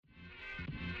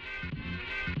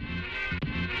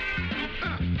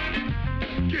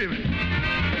me.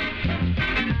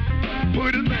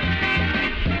 Put it back.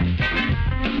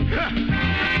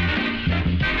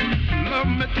 Love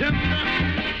me tender.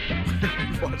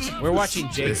 We're watching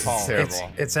Jake Paul.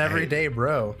 It's everyday,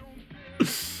 bro.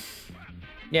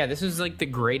 Yeah, this is like the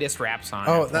greatest rap song.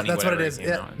 Oh, that's what it is.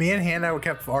 Me and Hannah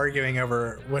kept arguing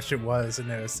over which it was, and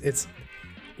it's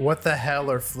what the hell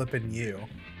are flipping you?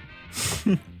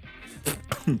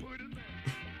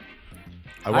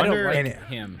 I don't like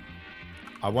him.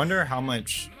 I wonder how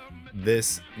much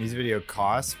this music video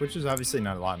costs, which is obviously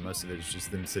not a lot. Most of it is just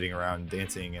them sitting around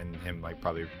dancing and him like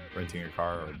probably renting a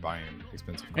car or buying an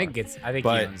expensive car. I think he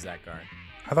owns that car.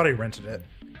 I thought he rented it.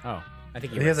 Oh, I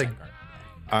think he has owns a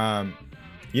that car.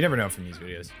 You never know from these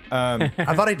videos.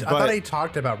 I thought he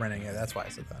talked about renting it. That's why I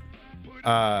said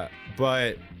that.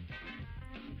 But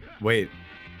wait,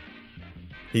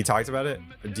 he talked about it.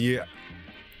 Do you?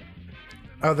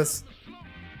 Oh, this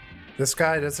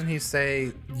guy, doesn't he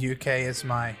say UK is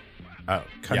my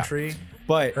country? Yeah.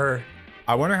 But or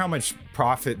I wonder how much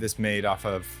profit this made off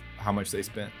of how much they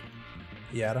spent.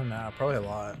 Yeah, I don't know. Probably a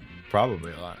lot.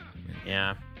 Probably a lot.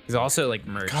 Yeah. It's also like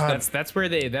merch. God. That's where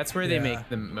they make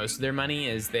the most of their money,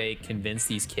 is they convince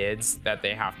these kids that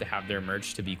they have to have their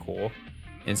merch to be cool.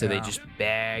 And so they just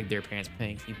beg their parents,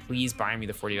 can you please buy me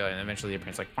the $40? And eventually their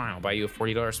parents are like, fine, I'll buy you a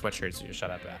 $40 sweatshirt, so you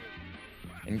shut up at.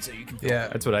 And so you can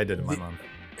That's what I did to my mom.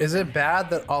 Is it bad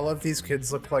that all of these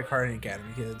kids look like Harding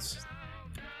Academy kids?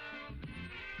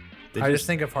 I just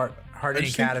think of Harding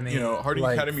Academy. Harding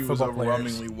like Academy was football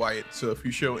overwhelmingly players. white. So if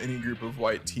you show any group of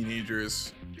white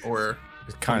teenagers or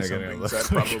kind of somethings, I'd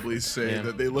probably say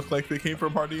that they look like they came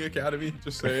from Harding Academy.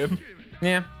 Just saying.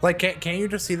 Yeah. Like, can't you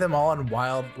just see them all in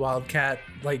Wildcat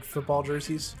like football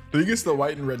jerseys? I think it's the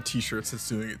white and red T-shirts that's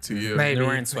doing it to you. Maybe, they're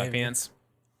wearing sweatpants.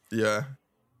 Yeah.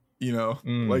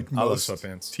 Like I love most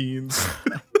sweatpants. teens.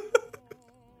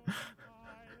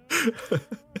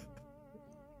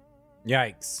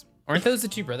 Yikes. Aren't those the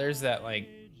two brothers that like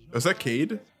Is that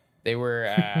Cade? they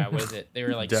were what is it? They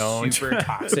were like Don't. super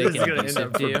toxic and gonna end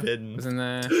abusive up to you? forbidden. Wasn't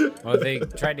the Well, they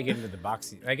tried to get into the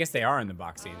boxing. I guess they are in the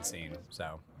boxing scene.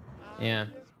 So yeah.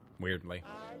 weirdly.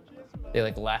 They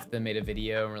like left and made a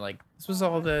video and were like, this was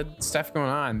all the stuff going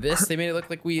on. They made it look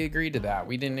like we agreed to that.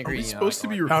 We didn't Are agree. we supposed to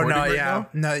be Oh recording no, right yeah,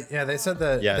 now? they said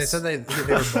that. Yes. They said they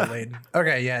were bullied.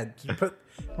 Okay, yeah. Put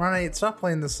Ronnie, stop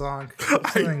playing the song.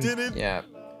 I didn't. Yeah.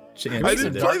 Chance I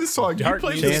didn't play the song. You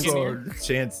played the Chance, song.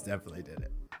 Chance definitely did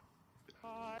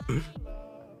it.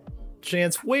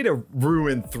 Chance, way to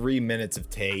ruin 3 minutes of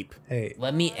tape. Hey,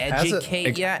 Let me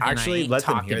educate you. Actually, let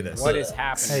them hear this. What is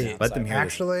happening? Hey, Let them hear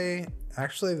actually,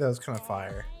 that was kind of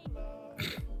fire.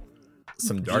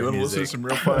 some You dark want to listen to music. some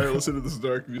real fire? Listen to this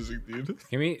dark music, dude.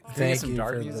 Can we Thank some you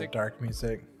dark for music? the dark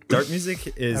music. Dark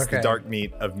music is the Okay. dark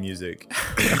meat of music.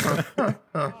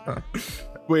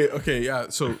 Wait, okay, yeah.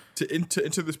 So to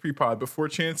enter this pre-pod, before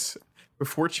Chance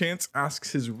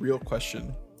asks his real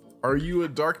question, are you a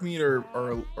dark meat or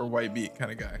white meat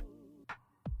kind of guy?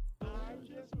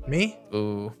 Me?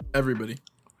 Ooh. Everybody.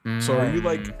 So are you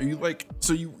like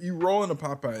so you roll into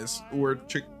Popeyes or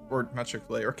not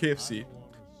Chick-fil-A or KFC?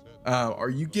 Are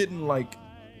you getting like,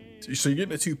 so you're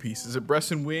getting a 2-piece? Is it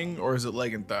breast and wing or is it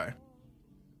leg and thigh?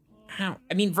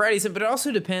 I mean, varieties, but it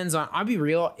also depends on, I'll be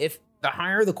real, if the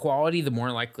higher the quality, the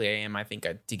more likely I am, I think,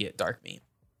 to get dark meat.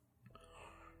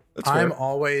 That's fair.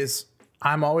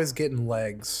 I'm always getting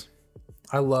legs.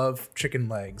 I love chicken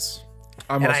legs.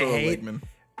 I'm and also I a hate- legman.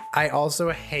 I also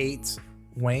hate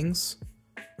wings.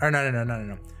 Or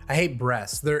no. I hate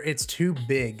breasts. It's too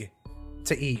big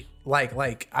to eat.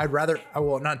 Like I'd rather,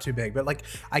 well, not too big, but like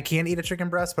I can't eat a chicken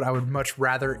breast, but I would much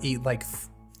rather eat like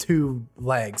 2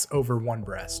 legs over 1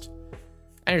 breast.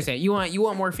 I understand. You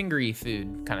want more fingery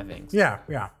food kind of things. Yeah.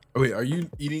 Oh, wait, are you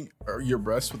eating your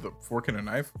breast with a fork and a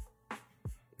knife?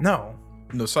 No.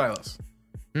 No, Silas.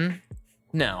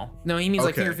 No, he means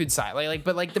like Okay. finger food side.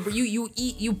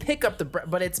 You pick up the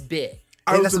but it's big.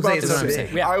 I Hey, was that's what I'm about to saying, it's say.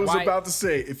 big. Yeah, I was why- about to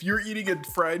say, if you're eating a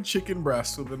fried chicken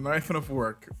breast with a knife and a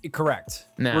fork, Correct.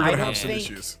 No, we're I gonna don't have some think-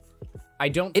 issues. I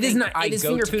don't. It is think not. I It is go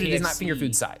finger to food. It is not KFC. finger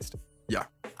food sized. Yeah.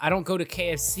 I don't go to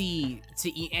KFC to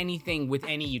eat anything with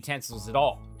any utensils at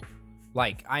all.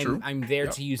 Like True. I'm there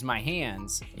Yep. to use my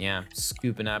hands. Yeah,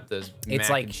 scooping up those. It's mac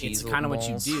like and cheese it's kind of what you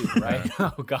balls. do, right?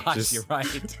 Oh gosh, Just- you're right.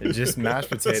 Just mashed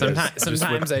potatoes.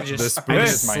 Sometimes I the just spoon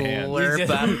is my hand. slurp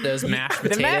up those mashed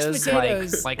The mashed potatoes,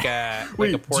 potatoes- like a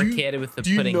Wait, poor do you- kid with the do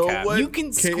you pudding know cup. what You can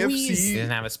He squeeze doesn't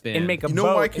have a spoon. and make a You know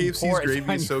boat why and KFC's pour it gravy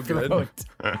down is so your good? throat.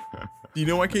 Do you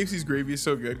know why KFC's gravy is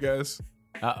so good, guys?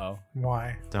 Uh-oh.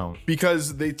 Why? Don't.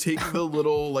 Because they take the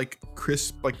little the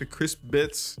crisp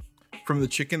bits from the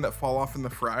chicken that fall off in the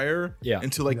fryer Yeah.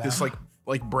 into like this like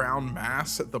like brown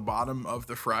mass at the bottom of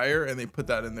the fryer, and they put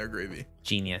that in their gravy.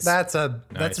 Genius. That's an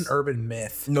Nice. urban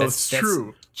myth. No, That's it's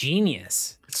true.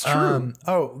 Genius. It's true.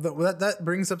 That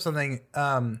brings up something.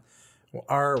 One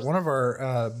of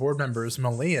our board members,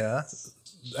 Malia,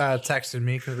 texted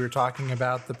me because we were talking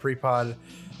about the pre-pod.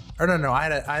 Or no, I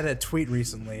had a tweet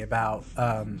recently about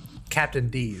Captain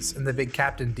D's and the big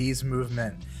Captain D's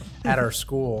movement at our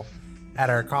school, at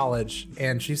our college,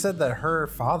 and she said that her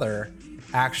father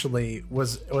actually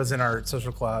was in our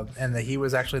social club and that he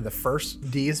was actually the first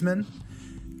D'sman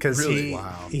because Really?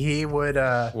 he would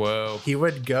Whoa. he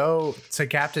would go to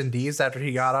Captain D's after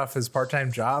he got off his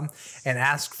part-time job and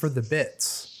ask for the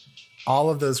bits, all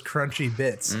of those crunchy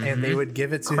bits, and they would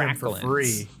give it to him for Cracklins.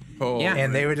 free. Oh, Yeah.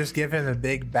 And they would just give him a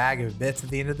big bag of bits at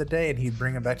the end of the day, and he'd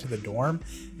bring them back to the dorm.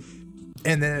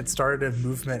 And then it started a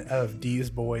movement of D's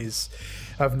boys,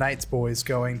 of Knight's boys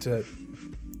going to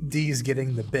D's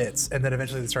getting the bits, and then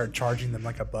eventually they started charging them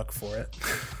like $1 for it.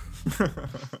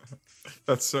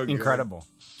 That's so good. Incredible.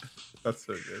 That's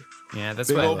so good. Yeah, that's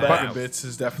Big what I old love. bag of bits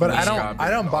is definitely. But Scott I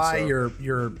don't big buy also.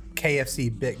 your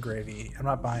KFC bit gravy. I'm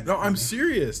not buying. No, that. I'm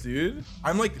serious, dude.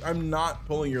 I'm not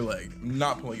pulling your leg. I'm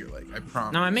not pulling your leg. I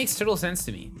promise. No, it makes total sense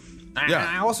to me. Yeah,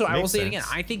 I will makes say it again.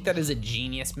 sense. I think that is a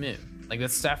genius move. Like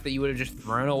that's stuff that you would have just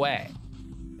thrown away.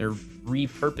 They're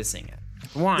repurposing it.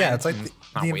 One, Yeah, it's like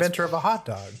not the inventor wasteful. of a hot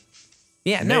dog.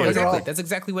 Yeah, no, Look at exactly. all- That's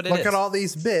exactly what it is. Look at all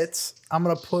these bits. I'm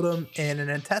gonna put them in an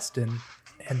intestine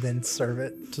and then serve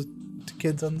it to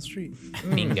kids on the street.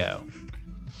 Bingo.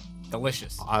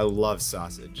 Delicious. I love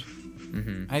sausage.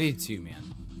 I do too, man.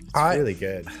 I Really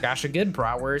good. Gosh, a good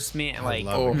bratwurst, man. Like,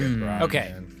 I love a good brat, Okay.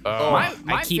 man. My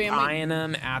I keep family- eyeing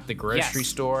them at the grocery Yes.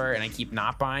 store, and I keep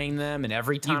not buying them. And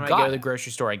every time I got go to the it.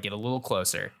 grocery store, I get a little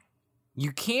closer.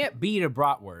 You can't beat a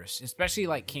bratwurst, especially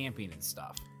like camping and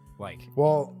stuff. Like,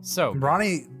 well, so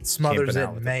Ronnie smothers Camping it out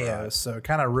in with the mayo, brat. so it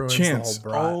kind of ruins Chance. the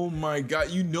whole brat. Oh my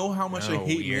god. You know how much I Oh,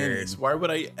 hate weird. mayonnaise. Why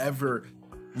would I ever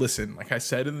listen? Like I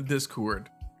said in the Discord,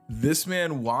 this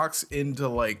man walks into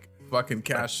like fucking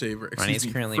Cash Saver. Ronnie's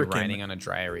currently riding on a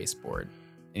dry erase board.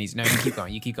 And he's, no, you keep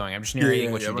going. You keep going. I'm just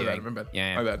narrating what you're my doing. bad, my bad.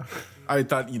 Yeah, My bad. I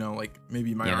thought, like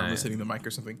maybe my Yeah, arm no, was yeah. hitting the mic or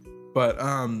something. But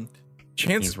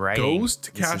Chance He's writing. goes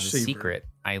to This Cash is a Saver secret.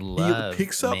 I love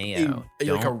picks up mayo. like a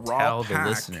Don't raw tell pack. the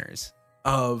listeners.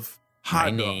 of hot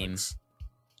My name dogs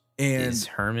and is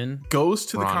Herman goes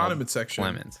to the Ronald condiment section,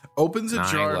 Clemens. opens a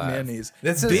I jar of love- mayonnaise.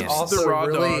 This is dips the also raw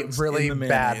really, dogs really in the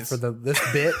bad mayonnaise. for this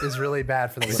bit is really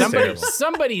bad for the somebody, listeners.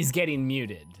 somebody's getting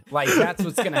muted. Like that's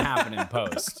what's gonna happen in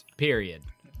post. Period.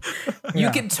 You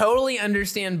Yeah. can totally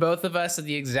understand both of us at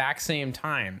the exact same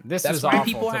time. This That's was why awful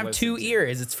people to have listen two to.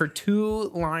 ears. It's for 2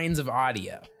 lines of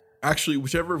audio. Actually,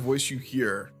 whichever voice you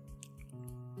hear,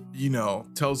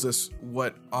 tells us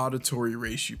what auditory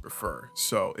race you prefer.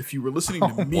 So if you were listening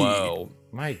to me, Whoa.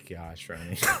 My gosh,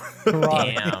 Ronnie.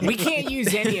 Damn. We can't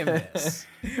use any of this.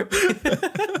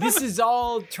 This is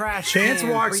all trash. Chance can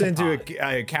walks into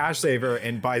pre-pod. a cash saver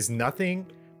and buys nothing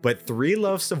but 3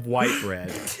 loaves of white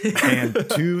bread and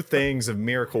 2 things of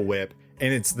Miracle Whip,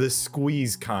 and it's the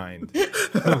squeeze kind.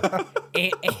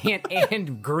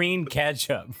 and green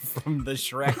ketchup from the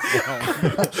Shrek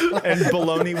film. And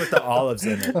bologna with the olives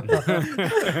in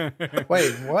it.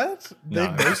 Wait, what? They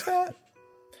No. make that?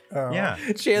 Oh. Yeah.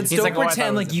 Chance, He's don't like, "Oh, I thought pretend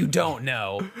it was like you don't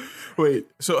know. wait.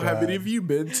 So have God. any of you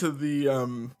been to the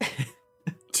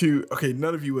Okay,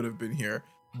 none of you would have been here,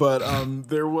 but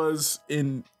there was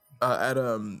at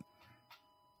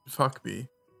fuck me,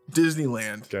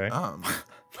 Disneyland. Okay.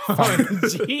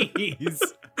 Jeez.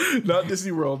 Not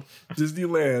Disney World,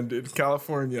 Disneyland in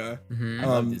California.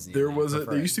 Disneyland.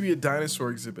 There used to be a dinosaur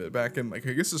exhibit back in I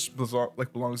guess this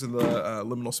belongs in the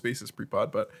liminal spaces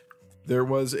pre-pod, but there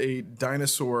was a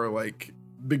dinosaur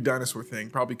big dinosaur thing,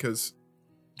 probably because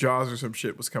Jaws or some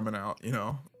shit was coming out.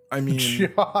 I mean,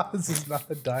 Jaws is not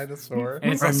a dinosaur.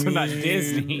 And it's also not mean-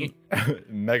 Disney.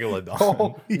 Megalodon.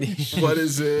 Holy shit. what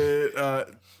is it?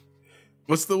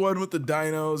 What's the one with the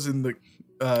dinos and the?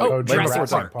 Oh, Jurassic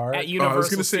Jurassic Park. At I was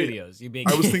Universal gonna say- Studios. You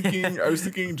big. I was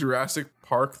thinking Jurassic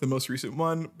Park, the most recent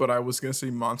one, but I was gonna say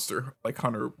Monster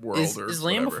Hunter World or Is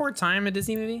Land whatever. Before Time a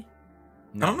Disney movie?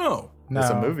 I don't know. No. It's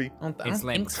a movie. I don't It's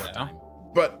Land think Before so. Time.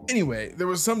 But anyway, there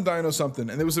was some dino something,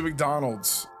 and there was a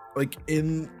McDonald's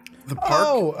in the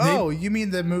park. You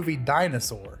mean the movie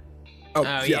Dinosaur? Oh, Oh,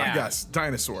 yeah, yeah. yes,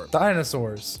 dinosaur.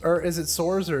 Dinosaurs. Or is it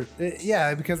Soars? Or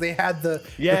yeah, because they had the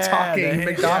Yeah, talking they-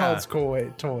 McDonald's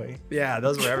toy. Yeah,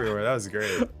 those were everywhere. That was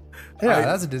great. Yeah,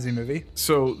 that's a Disney movie.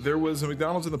 So there was a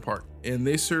McDonald's in the park, and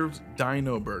they served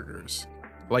dino burgers.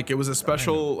 It was a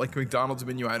special McDonald's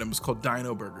menu item. It was called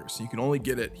Dino Burgers. You can only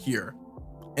get it here.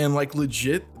 And like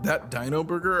legit, that dino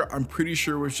burger, I'm pretty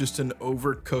sure was just an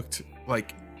overcooked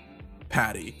like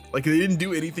patty. Like they didn't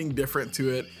do anything different to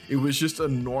it. It was just a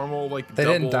normal like They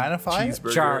double didn't dinify it?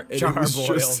 cheeseburger. And it was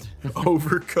just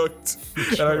overcooked.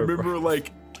 And I remember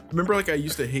like I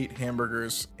used to hate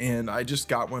hamburgers, and I just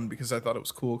got one because I thought it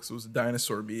was cool because it was a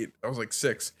dinosaur meat. I was like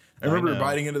 6. I remember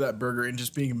biting into that burger and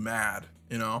just being mad,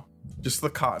 you know, just the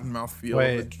cotton mouth feel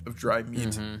of dry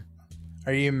meat.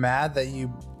 Are you mad that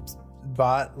you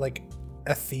bought like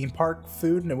a theme park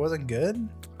food and it wasn't good?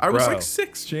 I was like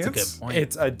 6, Chance. That's a good point.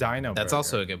 It's a dino. That's burger.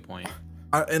 also a good point.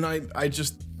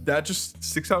 That just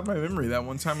sticks out in my memory. That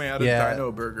one time I had a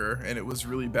dino burger and it was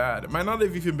really bad. It might not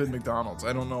have even been McDonald's.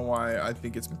 I don't know why I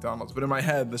think it's McDonald's, but in my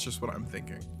head, that's just what I'm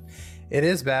thinking. It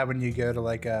is bad when you go to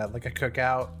like a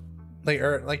cookout,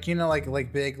 like you know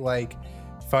like big like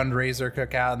fundraiser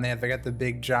cookout, and they got the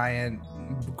big giant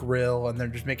grill, and they're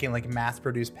just making like mass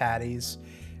produced patties,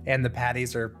 and the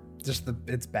patties are just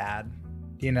it's bad,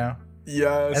 you know.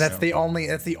 Yes. And that's the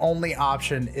only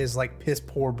option is like piss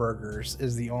poor burgers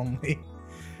is the only.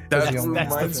 That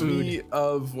reminds me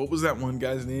of, what was that one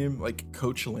guy's name? Like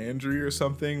Coach Landry or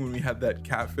something, when we had that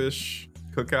catfish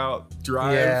cookout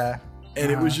drive. Yeah. And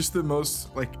it was just the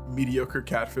most like mediocre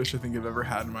catfish I think I've ever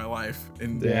had in my life.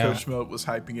 And Coach Milt was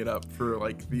hyping it up for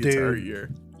like the entire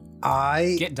year.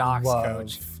 I get doxed, love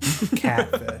Coach.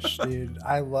 Catfish, dude.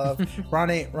 I love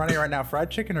Ronnie right now,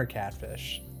 fried chicken or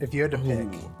catfish? If you had to pick.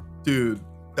 Dude,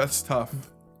 that's tough.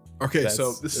 Okay,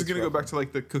 so this is gonna go back to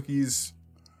like the cookies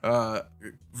versus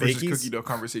Bakies? cookie dough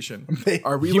conversation. Ba-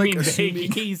 Are we You like mean assuming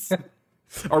bakies?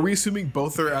 are we assuming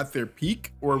both are at their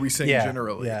peak, or are we saying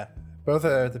generally? Yeah. Both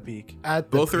are at the peak.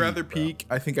 Both are at their peak.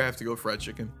 I think I have to go fried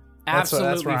chicken. That's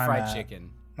Absolutely where I'm fried at. chicken.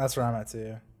 That's where I'm at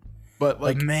too. But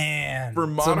like, But man, for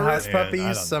some moderate- hush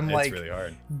puppies, it's some like really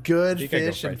hard. good think I go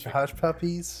fish fried and chicken. hush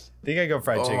puppies. I think I go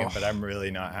fried chicken, but I'm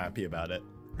really not happy about it.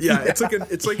 yeah, it's like a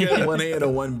 1A and a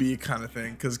 1B kind of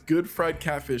thing. Because good fried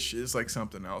catfish is like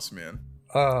something else, man.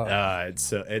 Oh,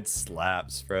 It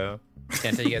slaps, bro.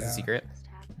 Can I tell you guys a secret?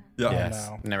 Yeah. Yes.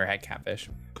 no. Never had catfish.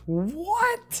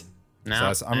 What?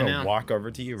 No, So I'm gonna walk over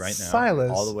to you right now,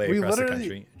 Silas, all the way we across the literally-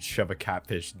 country, and shove a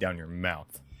catfish down your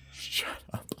mouth. Shut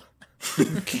up.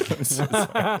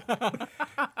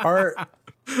 Are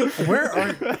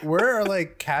where are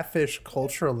like catfish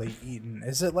culturally eaten?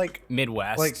 Is it like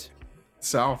Midwest. like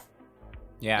South.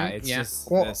 yeah, it's yeah. just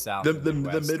Well, the South. the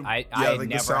Midwest. mid- I yeah, had like the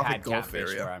never South had and Gulf catfish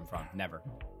area. where I'm from. Never.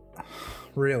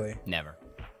 really? Never.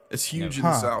 It's huge in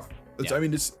Huh. the South. Yeah. I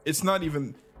mean, it's not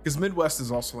even, because Midwest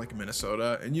is also like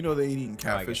Minnesota, and you know they ain't eating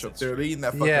catfish up that's there. true. They eating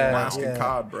that fucking Yeah, Alaskan yeah.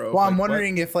 cod, bro. Well, I'm Like, what?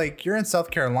 wondering if like you're in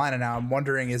South Carolina now. I'm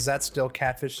wondering, is that still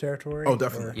catfish territory? Oh,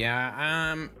 definitely.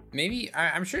 Yeah, maybe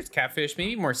I'm sure it's catfish.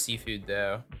 Maybe more seafood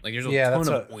though. Like there's a Yeah, ton that's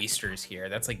of what- oysters here.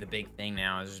 That's like the big thing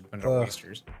now. Is just a bunch Ugh. of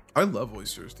oysters. I love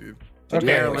oysters, dude. Okay,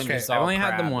 Maryland okay. is I've all only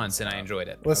had them crab once and I stuff. enjoyed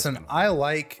it. Listen, I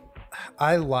like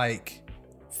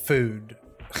food.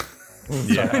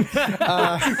 Yeah.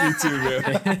 Me too,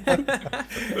 man.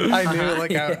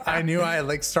 I knew I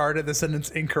like started the sentence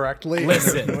incorrectly.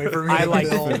 Listen, and wait for me I to like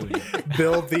build,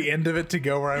 build the end of it to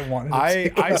go where I wanted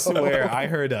it to I go. swear I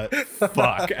heard a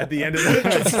fuck at the end of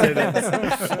that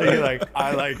sentence. And you're like,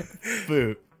 I like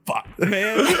food. Fuck,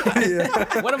 man.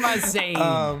 What am I saying?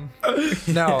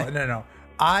 No.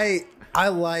 I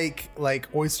like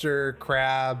oyster,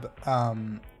 crab.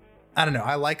 I don't know.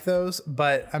 I like those,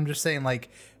 but I'm just saying like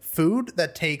food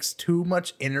that takes too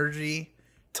much energy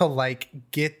to like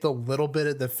get the little bit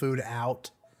of the food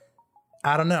out.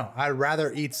 I don't know. I'd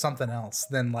rather eat something else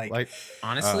than like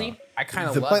Honestly, I kind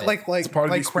of love but it. like part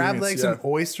of the crab experience, legs yeah. and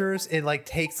oysters. It like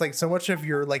takes like so much of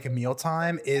your like meal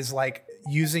time is like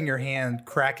using your hand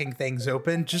cracking things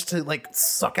open just to like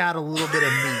suck out a little bit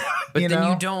of meat. but you then know?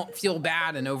 you don't feel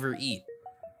bad and overeat.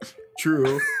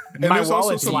 True. And My there's also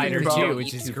wallet's something lighter about too, which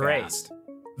eat is too great. fast.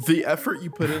 the effort you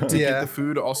put in to Yeah. get the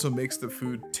food also makes the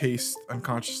food taste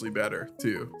unconsciously better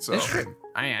too. So It's true.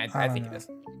 I don't think know. it is.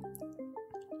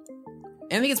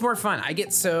 And I think it's more fun. I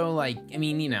get so like, I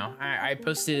mean, you know, I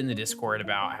posted in the Discord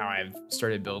about how I've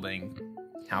started building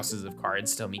houses of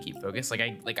cards to help me keep focused. Like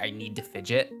I need to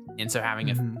fidget, and so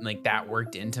having like that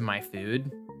worked into my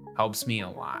food helps me a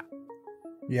lot.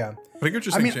 Yeah. But I get what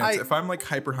you're saying, mean, Chance. If I'm like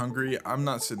hyper hungry, I'm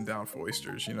not sitting down for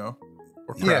oysters, you know,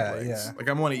 or crab Yeah, legs. yeah. Like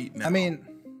I want to eat now. I mean,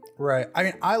 right. I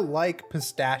mean, I like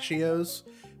pistachios.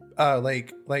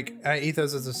 Like I eat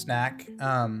those as a snack.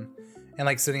 And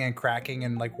like sitting and cracking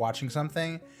and like watching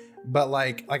something. But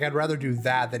like I'd rather do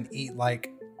that than eat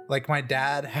like my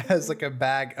dad has like a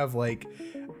bag of like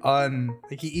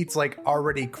he eats like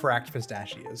already cracked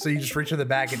pistachios. So you just reach in the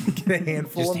bag and get a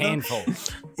handful Just of them.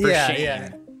 handfuls. Yeah, shame. yeah.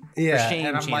 For Yeah. shame,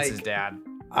 And I'm Chance's like, dad.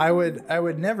 I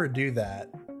would never do that.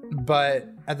 But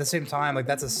at the same time, like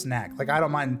that's a snack. Like I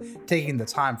don't mind taking the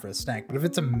time for a snack, but if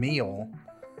it's a meal,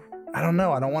 I don't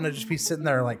know. I don't want to just be sitting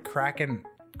there like cracking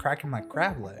my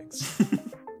crab legs.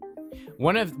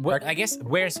 I guess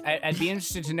I'd be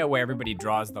interested to know where everybody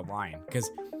draws the line, because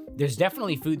there's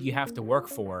definitely food you have to work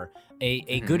for.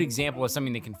 A good example of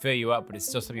something that can fill you up, but it's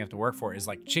still something you have to work for, is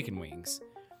like chicken wings.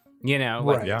 You know,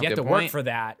 like Right. you have Good to work point. for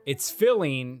that. It's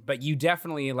filling, but you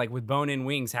definitely, like with bone-in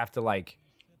wings, have to like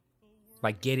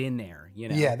get in there. You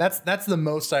know, Yeah, that's the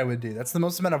most I would do. That's the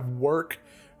most amount of work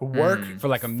for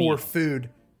like a meal. for food.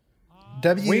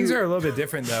 Wings are a little bit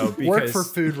different though because work for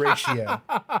food ratio.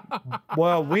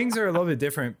 well, wings are a little bit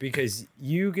different because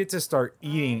you get to start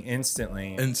eating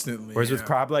instantly. Whereas with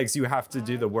crab legs, you have to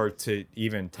do the work to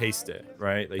even taste it,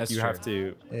 right? Like That's you true. have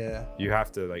to, Yeah. you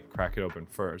have to like crack it open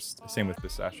first. Same with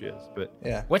pistachios, but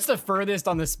Yeah. What's the furthest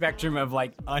on the spectrum of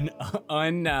like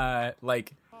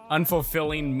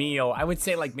unfulfilling meal? I would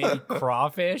say like maybe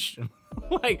crawfish.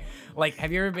 like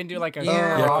have you ever been to like a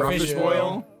Yeah, crawfish crawfish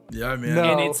boil? Yeah, man. No.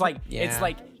 And it's like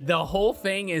Yeah. the whole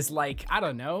thing is like, I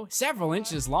don't know, several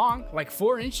inches long, like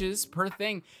 4 inches per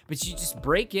thing, but you just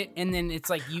break it and then it's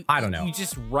like I don't know. You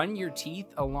just run your teeth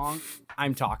along.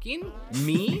 I'm talking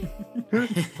me.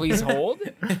 Please hold.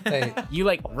 Hey, You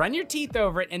like run your teeth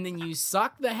over it and then you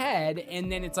suck the head and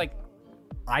then it's like,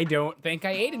 I don't think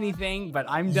I ate anything, but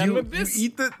I'm done with this. You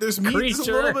eat there's meat. There's a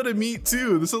creature. little bit of meat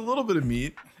too. There's a little bit of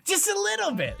meat. Just a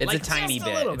little bit. It's like, a tiny just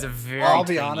bit. little It's a bit. very I'll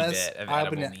be tiny honest, bit of I've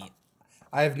edible been- meat.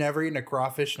 I have never eaten a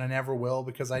crawfish and I never will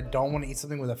because I don't want to eat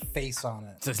something with a face on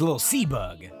it. It's this little sea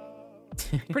bug.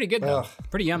 Pretty good though. Ugh.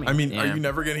 Pretty yummy. I mean, are Yeah. you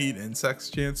never gonna eat insects,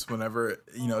 Chance? Whenever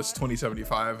it's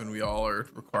 2075 and we all are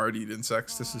required to eat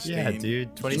insects to sustain. yeah,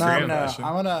 dude, 23. No, Extreme no, fashion.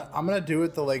 I'm gonna do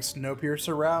it the like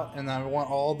Snowpiercer route, and I want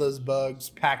all those bugs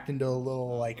packed into a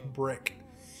little like brick,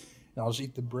 and I'll just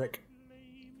eat the brick.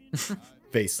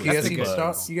 faceless. You guys,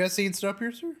 bugs. seen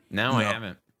Snowpiercer? No, I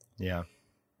haven't. Yeah.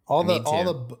 Me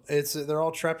They're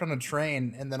all trapped on a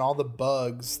train, and then all the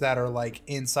bugs that are like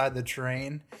inside the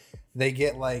train, they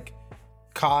get like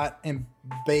caught and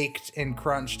baked and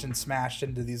crunched and smashed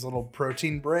into these little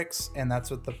protein bricks, and that's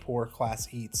what the poor class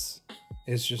eats.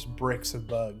 It's just bricks of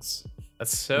bugs.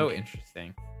 That's so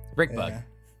interesting. Brick bug. Yeah.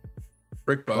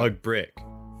 Brick bug. Bug brick.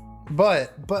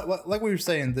 But like we were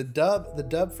saying, the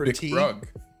dub for Big T brug.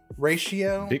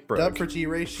 ratio, Big brug. dub for T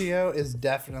ratio is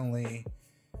definitely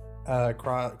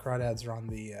crawdads are on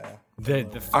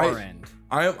The far end.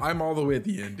 I'm all the way at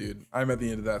the end, dude. I'm at the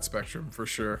end of that spectrum for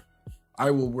sure.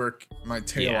 I will work my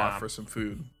tail Yeah. off for some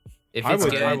food. If I it's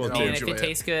would- good I will and if enjoy it it.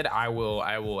 tastes good, I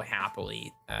will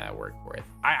happily work for it.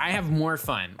 I have more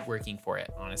fun working for it,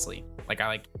 honestly. Like I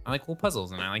like cool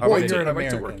puzzles and I like. I Well, like you're to- an I like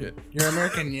to American. work it. You're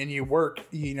American, and you work.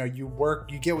 You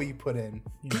get what you put in.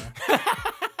 You know.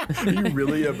 Are you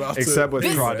really about Except to? with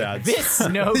crawdads. This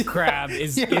snow crab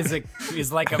is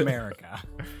like America.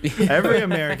 Every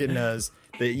American knows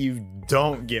that you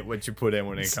don't get what you put in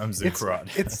when it comes to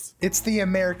crawdads. It's the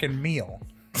American meal.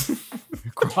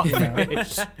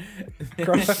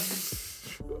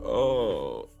 Crawfish.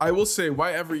 Oh, I will say,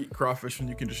 why ever eat crawfish when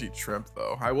you can just eat shrimp,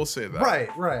 though? I will say that.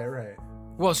 Right.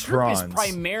 Well, shrimp is Prawns.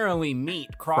 primarily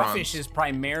meat. Crawfish Prawns. is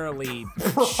primarily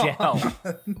shell.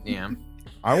 Yeah.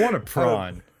 I want a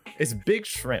prawn. It's big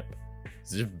shrimp.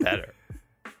 It's just better.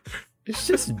 It's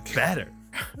just better.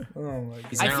 Oh my god.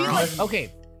 He's I not feel wrong. like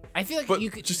okay. I feel like But you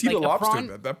could just eat like a lobster prawn,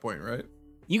 at that point, right?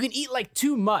 You can eat like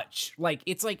too much. Like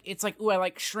it's like ooh, I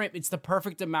like shrimp. It's the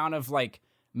perfect amount of like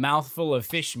mouthful of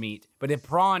fish meat. But a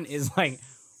prawn is like,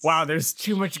 wow, there's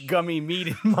too much gummy meat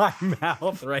in my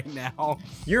mouth right now.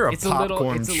 You're a It's a little-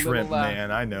 popcorn it's a shrimp little,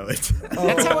 man. I know it.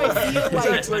 That's how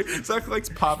I feel like. Zach likes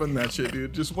popping that shit,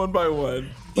 dude. Just one by one.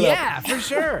 Yeah, for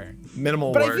sure.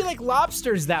 Minimal But work. I feel like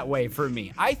lobster's that way for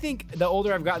me. I think the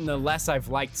older I've gotten, the less I've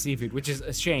liked seafood, which is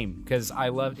a shame because I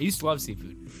used to love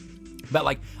seafood. But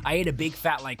like I ate a big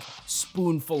fat like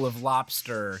spoonful of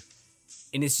lobster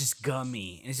and it's just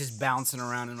gummy and it's just bouncing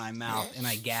around in my mouth and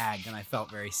I gagged and I felt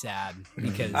very sad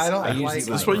because I don't usually like- That's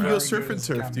Like, why you go really surf good and as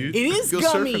turf, gummy. dude. It is Go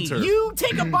surf and gummy. turf. You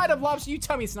take a bite of lobster, you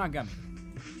tell me it's not gummy.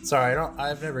 Sorry,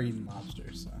 I've never eaten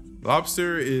lobster. So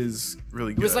Lobster is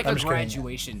really It good. was like I'm a just kidding.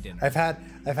 graduation dinner.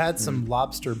 I've had some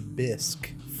lobster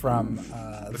bisque from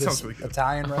this sounds really good.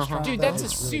 Italian restaurant. Dude, that that's a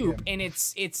was really soup good. and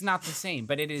it's not the same,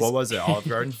 but it is What was it? Olive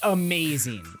Garden?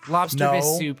 amazing. Lobster No,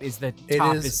 bisque soup is the It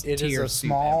toppest is a tier soup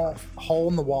small ever. hole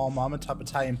in the wall mom and pop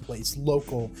Italian place,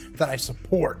 local, that I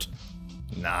support.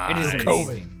 Nah. It is Nice.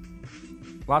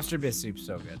 amazing. Lobster bisque soup's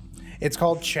so good. It's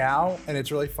called chow, and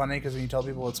it's really funny because when you tell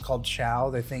people it's called chow,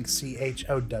 they think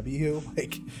CHOW,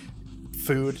 like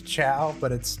food chow,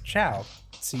 but it's chow.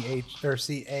 CH or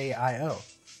CAIO,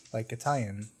 like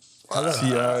Italian.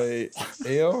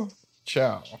 CIAO?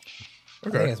 Ciao. I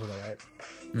think Okay. that's what I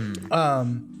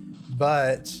write.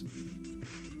 But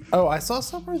I saw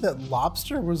somewhere that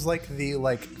lobster was like the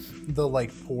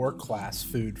poor class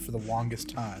food for the longest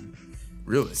time.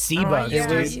 Really? Sea bugs, yeah,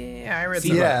 dude. yeah, I read Sea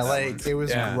that. Yeah, bugs. like it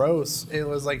was Yeah. gross. It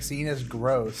was like seen as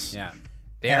gross. Yeah.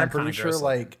 They And are I'm pretty kinda sure gross.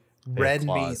 like red meat,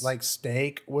 claws. like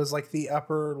steak, was like the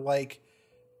upper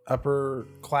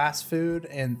class food,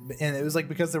 and it was like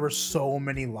because there were so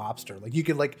many lobster. Like you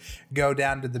could like go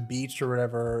down to the beach or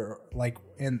whatever, like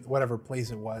in whatever place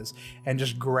it was, and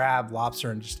just grab lobster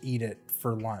and just eat it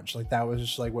for lunch. Like that was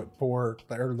just like what poor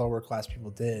or lower class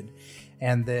people did.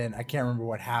 And then I can't remember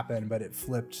what happened, but it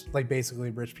flipped. Like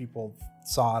basically, rich people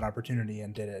saw an opportunity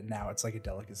and did it. And now it's like a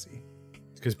delicacy,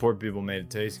 Because poor people made it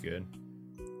taste good.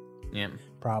 Yeah.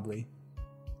 probably.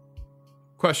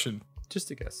 Question. Just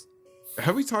a guess.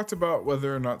 Have we talked about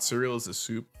whether or not cereal is a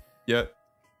soup yet?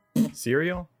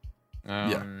 Cereal? Oh,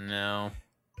 Yeah. no.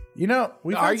 You know,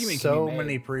 we've The had argument can be so made.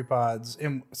 many pre-pods,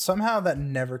 and somehow that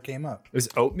never came up. Is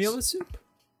oatmeal a soup?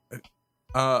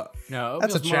 No, That's a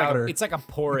oatmeal's more like chowder. It's like a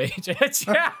porridge. A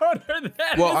chowder.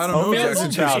 That Well, is I don't know Oatmeal is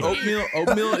exactly. a chowder.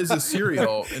 Oatmeal is a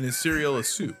cereal, and is cereal a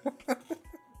soup?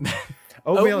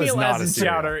 Oatmeal is not as a a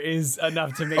cereal. chowder is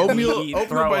enough to make Oatmeal, me eat, oatmeal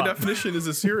throw by up. definition is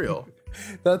a cereal.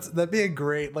 That'd be a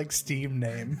great like Steam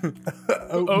name.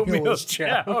 Oatmeal is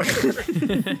chowder.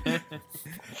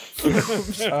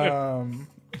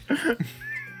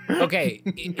 Okay.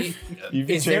 You've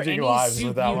been Is there changing any lives soup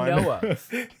with that you one. know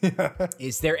of?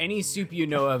 Is there any soup you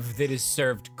know of that is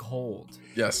served cold?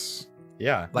 Yes.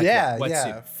 Yeah. Like yeah, what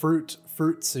yeah. soup?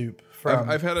 Fruit soup. From,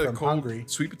 I've had a from cold Hungry.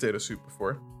 sweet potato soup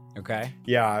before. Okay.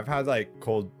 Yeah, I've had like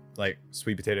cold, like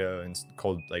sweet potato and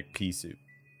cold, like pea soup.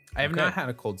 I have Okay. not had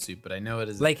a cold soup, but I know it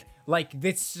is. Like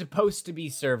it's supposed to be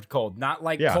served cold, not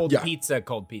like Yeah. cold Yeah. pizza,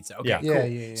 cold pizza. Okay, Yeah. cool. Yeah,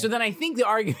 yeah, yeah. So then I think the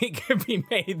argument could be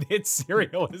made that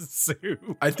cereal is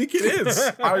soup. I think it is.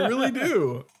 I really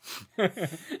do.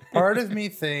 Part of me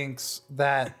thinks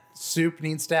that soup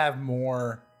needs to have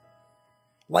more.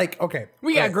 Like, okay,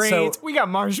 We got okay, grains, so- we got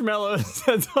marshmallows.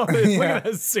 That's all it is. Look Yeah. at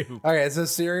that soup. Okay, so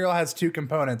cereal has two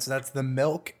components. That's the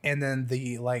milk and then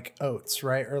the like oats,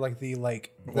 right? Or like the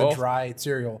Well, dry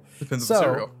cereal. Depends on the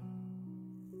cereal.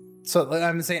 So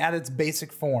I'm saying at its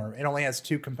basic form, it only has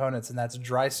two components, and that's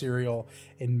dry cereal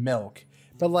and milk.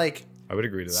 But like I would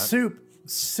agree to that.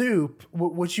 soup,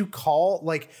 what you call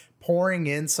like pouring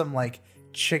in some like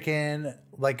chicken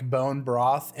like bone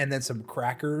broth and then some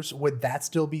crackers, would that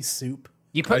still be soup?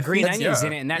 You put I green think- onions yeah.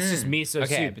 in it, and that's just miso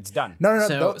Okay. soup. It's done. No,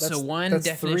 so one that's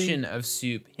definition of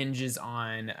soup hinges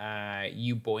on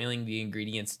you boiling the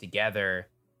ingredients together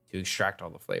to extract all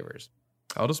the flavors.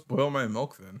 I'll just boil my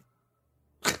milk then.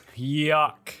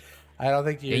 Yuck. I don't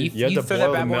think you. Yeah, You have You to throw that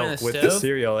boil the bad boy in milk the with the stove?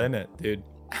 cereal in it, dude.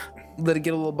 Let it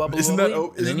get a little bubble. Isn't that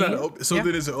bubbly, so? yeah.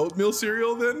 Then is it oatmeal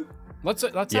cereal then? Let's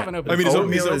have an open. I mean, is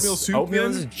oatmeal oatmeal soup Oatmeal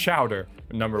then? is chowder,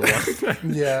 number one.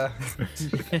 yeah.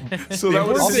 So The that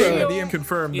would cereal say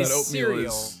confirm that is oatmeal cereal.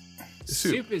 is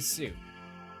soup. Soup is soup.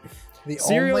 The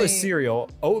Cereal only, is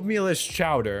cereal. Oatmeal is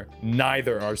chowder.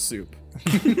 Neither are soup.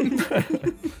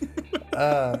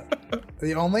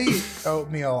 The only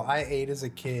oatmeal I ate as a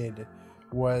kid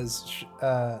was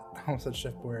I almost said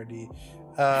Chef Boyardee.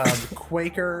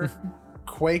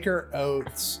 Quaker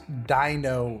Oats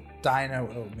Dino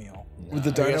oatmeal With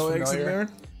the Are you guys dino eggs in familiar? there?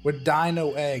 with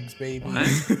dino eggs, baby.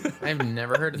 I've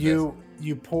never heard of You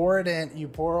pour it in. You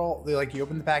pour all like you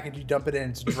open the package. You dump it in.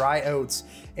 It's dry oats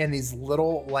and these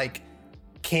little like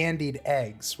candied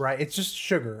eggs. Right? It's just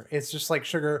sugar. It's just like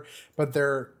sugar, but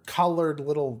they're colored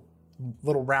little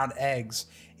round eggs.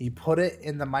 You put it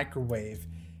in the microwave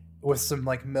with some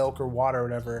like milk or water or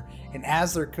whatever, and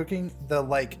as they're cooking, the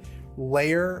like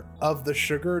layer of the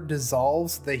sugar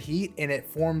dissolves the heat and it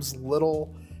forms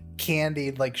little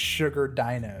candied like sugar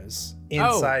dinos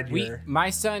inside your. My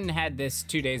son had this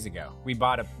 2 days ago. We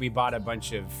bought a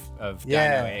bunch of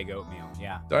Yeah. dino egg oatmeal.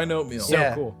 Yeah. Dino oatmeal.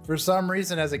 So cool. For some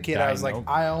reason, as a kid, I was like, Dino.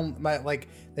 I own my like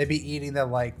they'd be eating the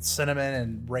like cinnamon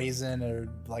and raisin or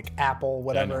like apple,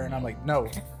 whatever, Dino. and I'm like, no,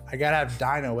 I gotta have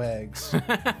dino eggs.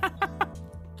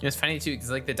 It's funny too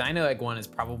because like the dino egg one is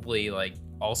probably like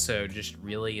also just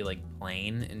really like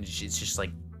plain and it's just like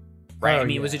right. Oh, I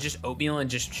mean, was yeah. it just oatmeal and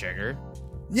just sugar?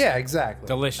 Yeah, exactly.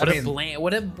 Delicious. What I a mean, bland,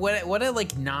 what a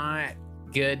like not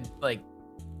good like.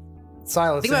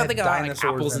 Silas, Think it about had like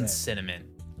dinosaurs apples in and it. cinnamon.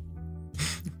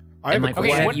 I have And a like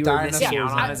question. what you were missing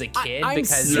Dinosaurs out on in as a it. kid I'm because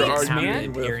six, you didn't have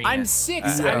man. the variant. I'm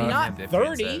 6. Yeah. I'm not The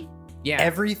difference 30. Yeah.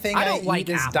 Everything I I, don't eat like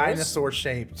is apples. dinosaur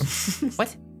shaped.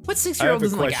 What I 6-year-old have a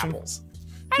doesn't like question. apples?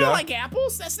 I don't like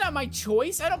apples. That's not my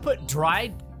choice. I don't put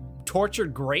dried,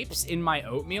 tortured grapes in my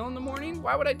oatmeal in the morning.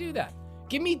 Why would I do that?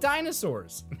 Give me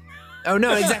dinosaurs. Oh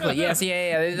no, exactly. Yes,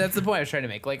 yeah. That's the point I was trying to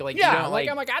make. Like, Yeah, you don't,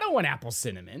 I'm like, I don't want apple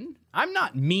cinnamon. I'm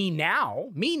not me now.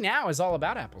 Me now is all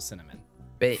about apple cinnamon.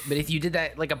 But if you did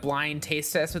that like a blind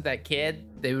taste test with that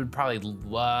kid, they would probably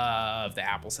love the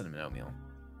apple cinnamon oatmeal.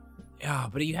 Yeah,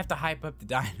 but you have to hype up the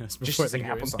dinos before Just as they like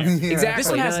go in applesauce. there. Exactly. This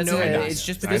one has no it's dinos.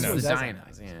 just because This it was one doesn't.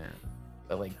 dinos. Yeah.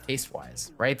 But like taste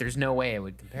wise, right? There's no way it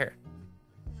would compare.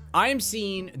 I am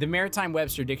seeing the Maritime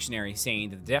Webster Dictionary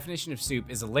saying that the definition of soup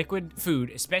is a liquid food,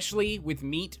 especially with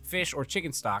meat, fish, or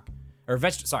chicken stock, or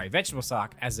vegetable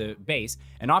stock as a base,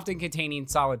 and often containing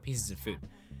solid pieces of food.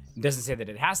 It doesn't say that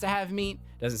it has to have meat,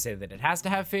 doesn't say that it has to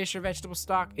have fish or vegetable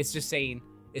stock. It's just saying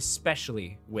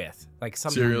especially with, like,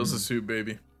 sometimes. Cereal's a soup,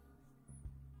 baby.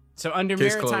 So under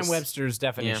Case Maritime closed. Webster's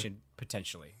definition,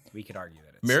 potentially, we could argue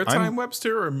that it's Maritime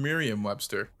Webster or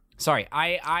Merriam-Webster? Sorry,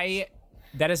 I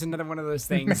that is another one of those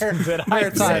things Mar- that I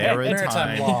Maritime- say.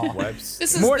 Maritime law. Webs.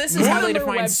 This is More- this is how they Mortimer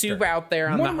define Webster. soup out there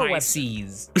on Mortimer the high Webster.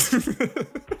 seas.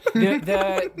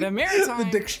 The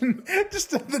Maritime.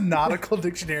 Just the nautical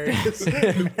dictionary is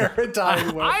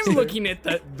maritime. I'm looking at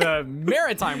the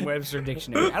Maritime Webster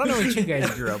Dictionary. I don't know what you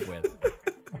guys grew up with.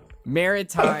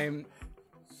 Maritime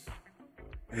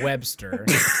Webster.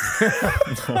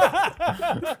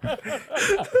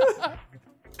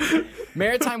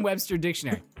 Maritime Webster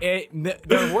Dictionary.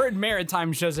 The word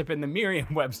maritime shows up in the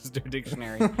Merriam-Webster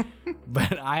Dictionary,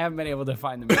 but I haven't been able to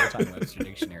find the Maritime Webster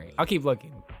Dictionary. I'll keep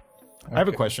looking. I have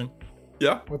a question.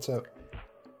 Yeah. What's up?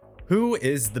 Who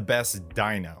is the best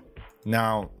dino?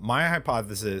 Now, my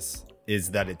hypothesis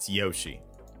is that it's Yoshi.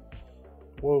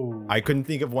 Whoa. I couldn't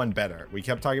think of one better. We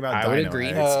kept talking about I dino would agree.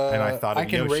 eggs, and I thought of I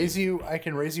can Yoshi.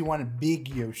 raise you one big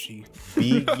Yoshi.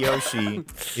 Big Yoshi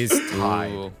is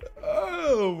tied. Ooh.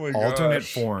 Oh my god. Alternate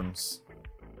forms.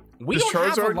 We Is don't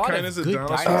have a Charizard lot kind of of a good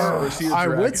dinosaur? dinosaurs. Or is he a I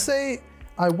dragon?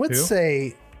 would Who?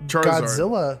 say Charizard.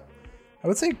 Godzilla. I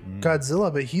would say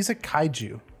Godzilla, but he's a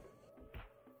kaiju.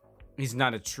 He's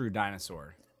not a true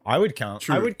dinosaur. I would count.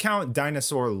 True. I would count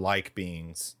dinosaur-like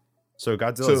beings. So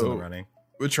Godzilla's in the So- running.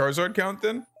 Would Charizard count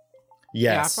then?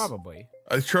 Yes. Yeah, probably.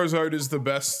 Charizard is the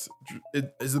best.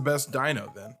 It is the best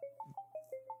dino then.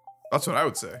 That's what I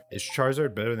would say. Is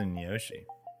Charizard better than Yoshi?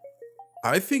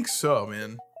 I think so,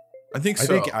 man. I think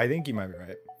so. I think you might be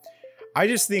right. I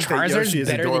just think that Charizard's Yoshi is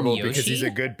better than adorable because Yoshi? he's a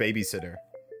good babysitter.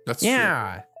 That's true.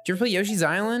 Yeah. Did you ever play Yoshi's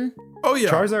Island? Oh yeah.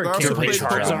 Charizard I also can't play played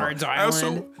Pokemon. Charizard's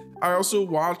I also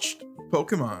watched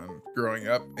Pokemon growing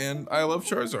up, and I love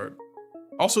Charizard.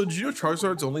 Also, did you know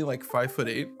Charizard's only like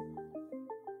 5'8"?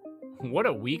 What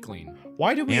a weakling.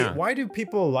 Why do we? Yeah. Why do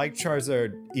people like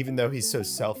Charizard even though he's so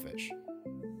selfish?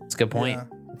 That's a good point.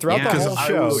 Yeah. Throughout Yeah. the whole Because I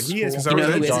show, was he is cool. You know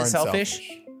who pretty isn't darn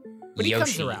selfish? But he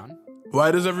comes Yoshi. around.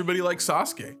 Why does everybody like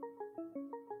Sasuke?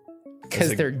 Because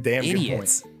That's a they're damn good point.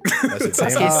 idiots. That's a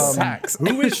Sasuke damn- sucks.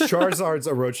 Who is Charizard's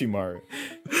Orochimaru?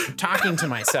 Talking to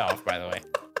myself, by the way.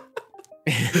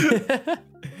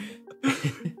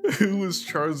 Who was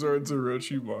Charizard's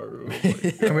Orochimaru? Oh my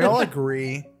God. Can we all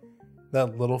agree that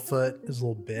Littlefoot is a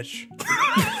little bitch?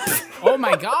 Oh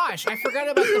my gosh, I forgot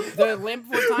about the Lamp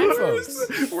Before Time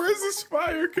folks. Where's this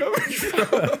fire coming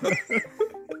from?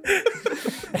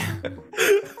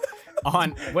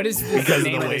 On what is the Because of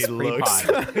name the of way this it looks.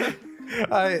 pre-pod?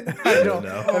 I don't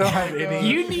know. I don't have any.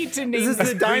 You need to name This is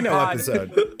the Dino pre-pod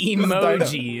episode.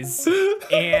 emojis,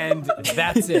 and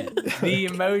that's it. The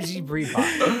emoji pre-pod.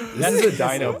 This is a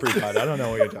Dino pre-pod. I don't know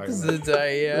what you're talking about.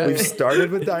 yeah. We've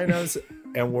started with dinos,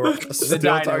 and we're still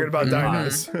Dino talking about pre-pod.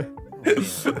 dinos.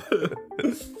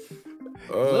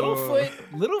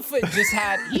 Littlefoot just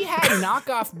had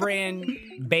knockoff brand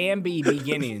Bambi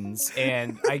beginnings,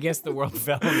 and I guess the world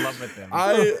fell in love with him.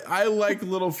 I like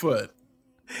Littlefoot.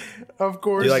 Of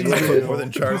course, Do you like you Littlefoot do. more than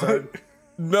Charizard?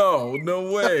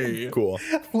 No way. Cool.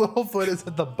 Littlefoot is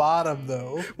at the bottom,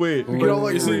 though. Wait, We can all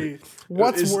is it- agree.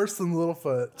 What's is- worse than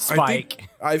Littlefoot? Spike.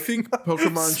 I think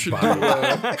Pokemon should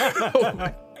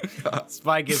do.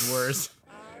 Spike is worse.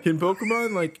 Can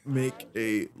Pokemon like make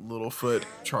a Littlefoot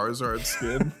Charizard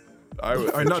skin? I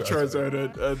not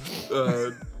Charizard.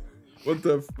 What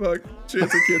the fuck?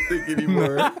 Chance, I can't think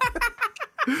anymore.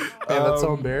 Yeah, that's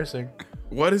so embarrassing.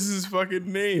 What is his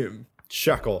fucking name?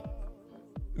 Shuckle.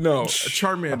 No, a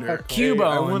Charmander.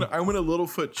 Cubone. I want a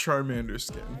Littlefoot Charmander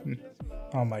skin.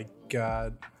 Oh my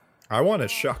god. I want a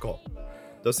Shuckle.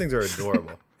 Those things are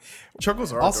adorable.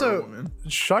 Chuckles are Also, adorable, man.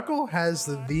 Shuckle has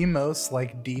the most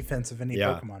like defense of any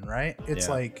Yeah. Pokemon, right? It's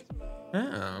Yeah. like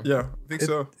Oh. Yeah, I think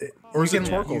so. Or you is it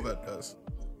can- Torkoal that does?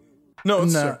 No,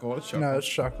 it's Chuckle. It's Chuckle. no, it's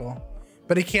Shuckle,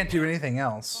 but he can't do anything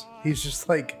else. He's just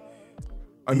like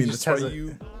I mean, that's just why has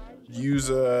you use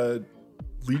a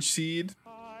leech seed,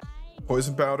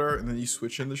 poison powder, and then you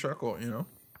switch in the shuckle. You know,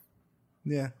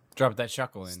 Yeah. Drop that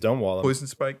shuckle in. Stonewall him. poison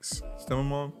spikes,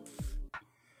 stonewall.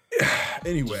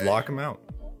 Anyway, Just lock him out.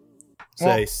 Well-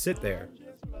 Say, sit there.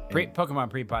 Pokemon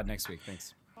pre-pod next week.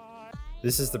 Thanks.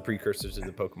 This is the precursor to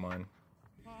the Pokemon,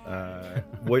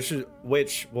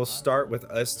 which will start with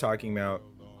us talking about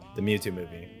the Mewtwo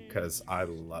movie because I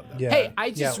love that. Yeah. Hey,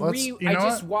 I just you know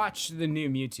just what? watched the new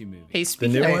Mewtwo movie. Hey,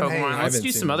 speaking new of one? Pokemon, Hey, I let's haven't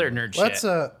do seen some the other new one. nerd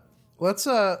shit. Let's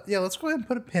go ahead and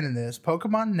put a pin in this.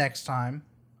 Pokemon next time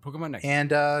Pokemon next.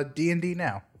 and D&D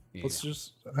now. Yeah. Let's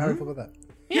just how do you feel about that?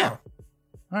 Yeah.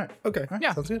 All right. Okay. All right.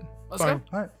 Yeah. Sounds good. Let's Fine. go.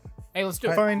 All right. Hey, let's do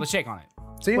it. Fine. Let's shake on it.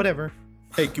 See you. Whatever.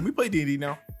 hey, can we play D&D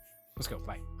now? Let's go.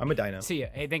 Bye. I'm a dino. See ya.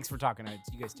 Hey, thanks for talking.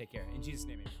 You guys take care. In Jesus'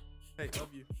 name, amen. Hey, love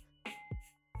you.